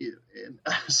 And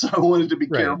so I wanted to be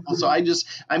careful. So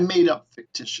I made up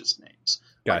fictitious names.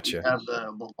 Gotcha. Like we have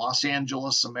the Los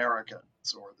Angeles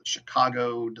Americans or the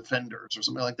Chicago Defenders or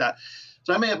something like that.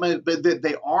 So I made up but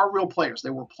they are real players.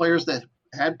 They were players that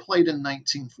had played in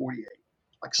 1948,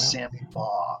 like Sammy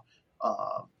Baugh.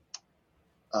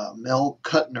 Mel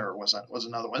Kuttner was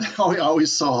another one. I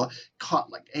always saw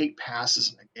caught like 8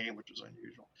 passes in a game, which was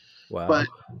unusual. Wow. But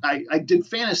I did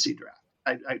fantasy draft.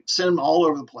 I sent them all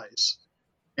over the place.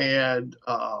 And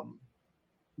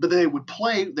but they would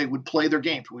play their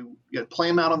games. We play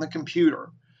them out on the computer,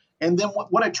 and then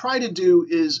what I try to do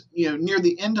is near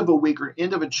the end of a week or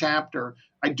end of a chapter,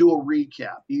 I do a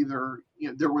recap. Either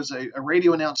there was a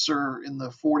radio announcer in the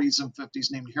 40s and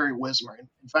 50s named Harry Wismer.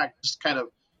 In fact, just kind of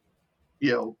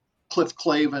Cliff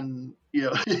Clavin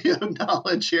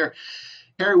knowledge here.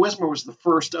 Harry Wismer was the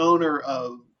first owner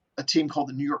of a team called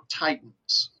the New York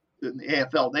Titans in the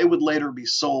AFL. They would later be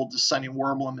sold to Sonny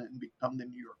Werblin and become the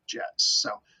New York Jets. So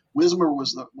Wismer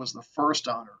was the first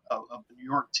owner of the New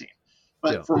York team.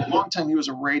 But for a long time, he was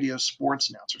a radio sports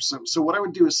announcer. So what I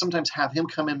would do is sometimes have him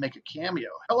come in and make a cameo.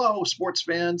 Hello, sports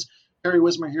fans. Harry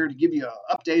Wismer here to give you an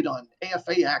update on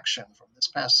AFA action from this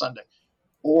past Sunday.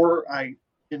 Or I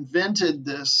invented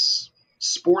this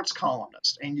sports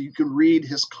columnist, and you could read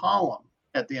his column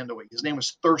at the end of the week. His name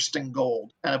was Thurston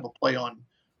Gold, kind of a play on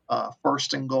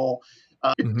First and Goal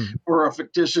for a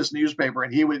fictitious newspaper.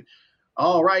 And he would,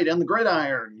 all right, and the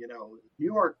gridiron, New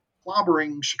York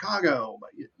clobbering Chicago,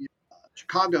 but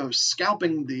Chicago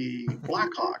scalping the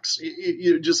Blackhawks.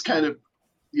 Just kind of,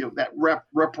 that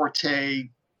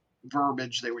repartee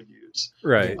verbiage they would use.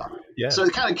 Right. So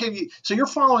it kind of gave you, so you're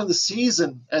following the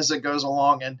season as it goes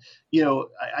along. And,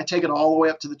 I take it all the way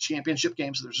up to the championship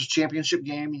game. So there's a championship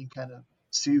game, and you kind of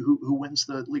see who wins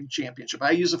the league championship.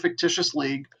 I use a fictitious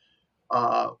league,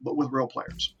 but with real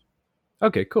players.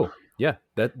 Okay, cool. Yeah,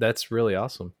 that's really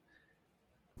awesome.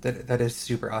 That is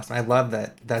super awesome. I love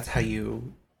that. That's how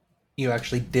you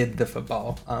actually did the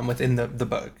football within the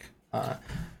book. I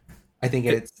think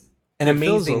it's an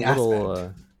amazing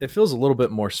aspect. It feels a little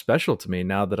bit more special to me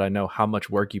now that I know how much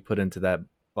work you put into that,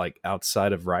 like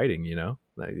outside of writing.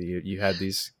 Like you had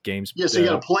these games. Yeah, so you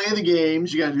got to play the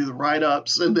games, you got to do the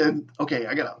write-ups, and then I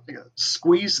gotta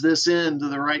squeeze this into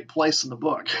the right place in the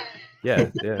book. Yeah,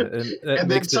 and that And then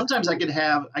makes it. sometimes I could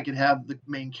have the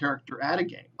main character at a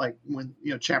game, like when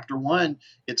chapter one,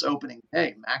 it's opening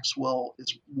day. Maxwell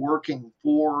is working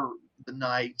for the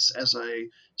Knights as a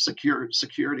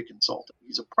security consultant.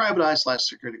 He's a private eye /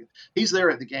 security. He's there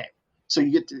at the game, so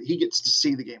he gets to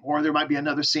see the game. Or there might be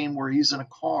another scene where he's in a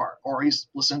car, or he's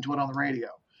listening to it on the radio,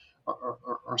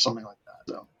 or something like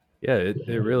that. So Yeah, it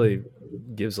really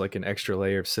gives like an extra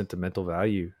layer of sentimental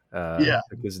value. yeah,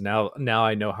 Because now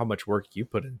I know how much work you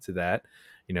put into that.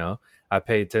 I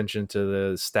pay attention to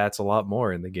the stats a lot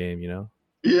more in the game. yeah.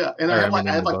 And Or I I mean, in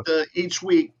have the like book. the each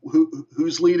week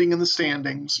who's leading in the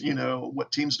standings.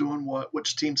 What team's doing what,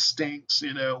 which team stinks.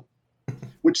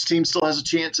 Which team still has a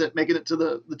chance at making it to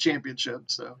the championship.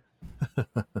 So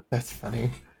That's funny.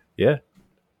 Yeah.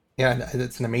 Yeah,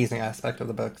 it's an amazing aspect of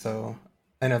the book. So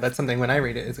I know that's something when I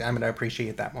read it, I'm going to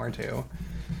appreciate that more too.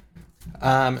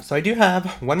 So I do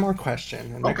have one more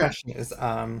question, and my Okay. question is,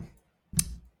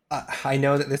 I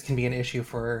know that this can be an issue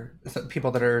for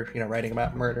people that are writing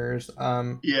about murders.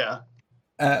 Yeah.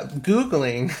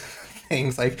 Googling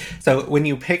things like, so when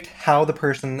you picked how the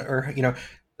person, or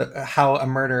how a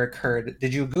murder occurred,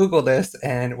 did you Google this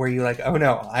and were you like, oh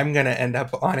no, I'm gonna end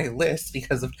up on a list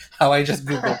because of how I just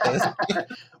Googled this?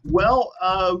 Well,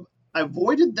 I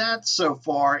avoided that so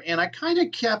far, and I kind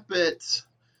of kept it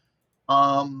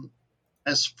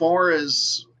as far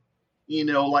as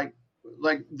like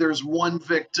there's one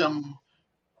victim.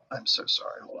 I'm so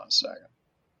sorry. Hold on a second.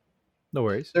 No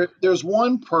worries. There's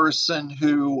one person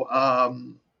who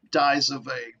dies of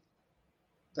a.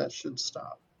 That should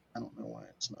stop. I don't know why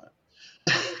it's not.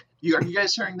 Are you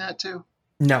guys hearing that too?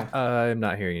 No. I'm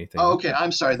not hearing anything. Oh, okay.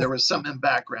 I'm sorry. There was something in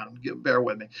background. Bear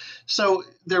with me. So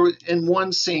there was, in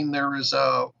one scene, there is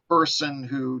a person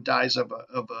who dies of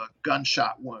a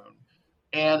gunshot wound,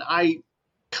 and I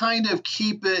kind of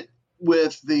keep it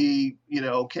with the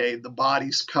okay, the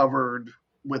body's covered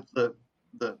with the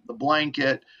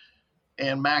blanket,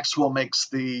 and Maxwell makes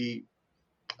the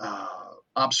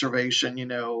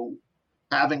observation.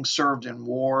 Having served in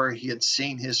war, he had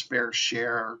seen his fair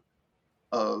share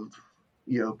of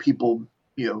people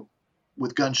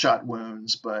with gunshot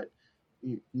wounds, but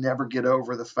you never get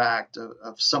over the fact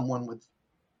of someone with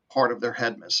part of their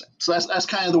head missing. So that's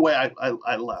kind of the way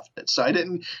I left it. So I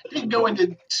didn't go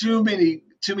into too many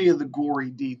of the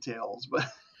gory details,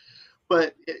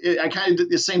 but I kind of did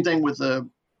the same thing with a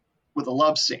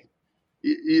love scene.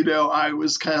 I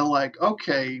was kind of like,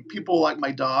 okay, people like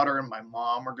my daughter and my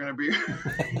mom are going to be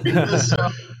this. So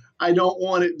I don't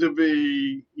want it to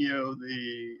be,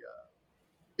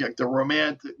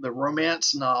 the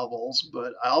romance novels,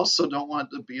 but I also don't want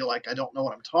it to be like I don't know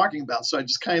what I'm talking about. So I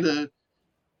just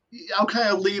I'll kind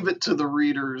of leave it to the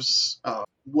readers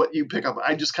what you pick up.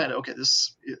 I just kind of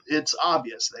it's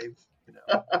obvious they've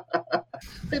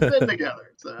been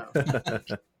together. So.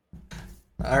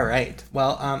 All right.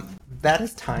 Well, that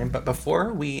is time. But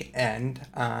before we end,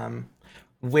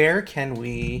 where can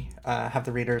we have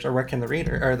the readers, or where can the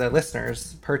reader or the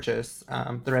listeners purchase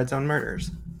the Red Zone Murders?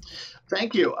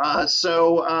 Thank you.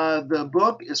 So the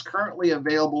book is currently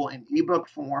available in ebook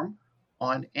form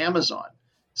on Amazon.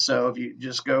 So if you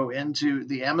just go into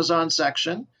the Amazon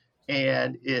section,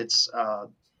 and it's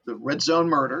the Red Zone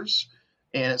Murders,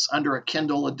 and it's under a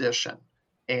Kindle edition.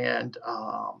 And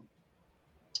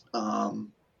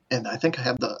I think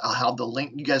I'll have the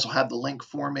link. You guys will have the link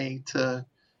for me to.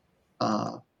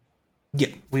 Yeah,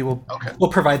 we will. Okay.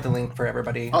 We'll provide the link for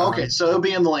everybody. Okay, so it'll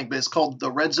be in the link, but it's called The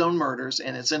Red Zone Murders,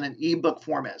 and it's in an ebook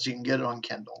format, so you can get it on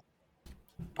Kindle.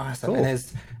 Awesome. Cool. And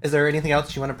is there anything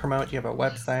else you want to promote? Do you have a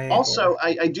website? Also,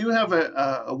 I do have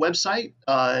a website.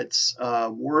 It's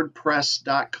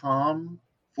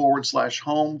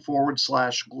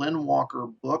wordpress.com/home/Glenn Walker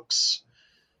Books.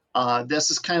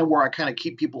 This is kind of where I kind of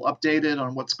keep people updated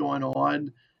on what's going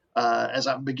on as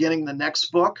I'm beginning the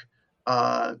next book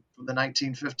from the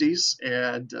 1950s,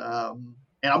 and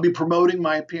I'll be promoting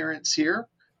my appearance here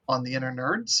on the Inner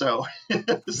Nerd, so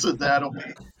that'll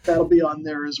be on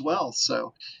there as well.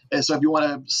 So if you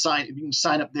want to you can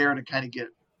sign up there to kind of get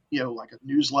like a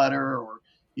newsletter, or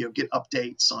get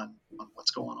updates on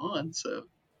what's going on. So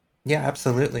yeah,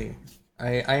 absolutely.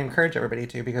 I encourage everybody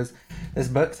to, because this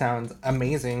book sounds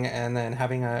amazing, and then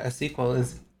having a sequel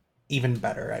is even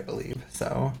better, I believe.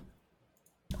 So,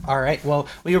 all right. Well,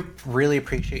 we really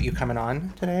appreciate you coming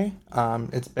on today.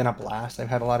 It's been a blast. I've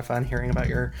had a lot of fun hearing about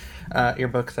your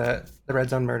books, The Red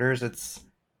Zone Murders.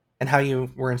 And how you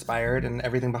were inspired and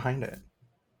everything behind it.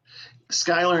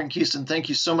 Skylar and Keaston, thank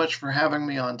you so much for having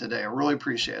me on today. I really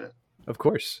appreciate it. Of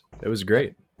course. It was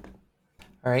great.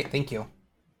 All right. Thank you.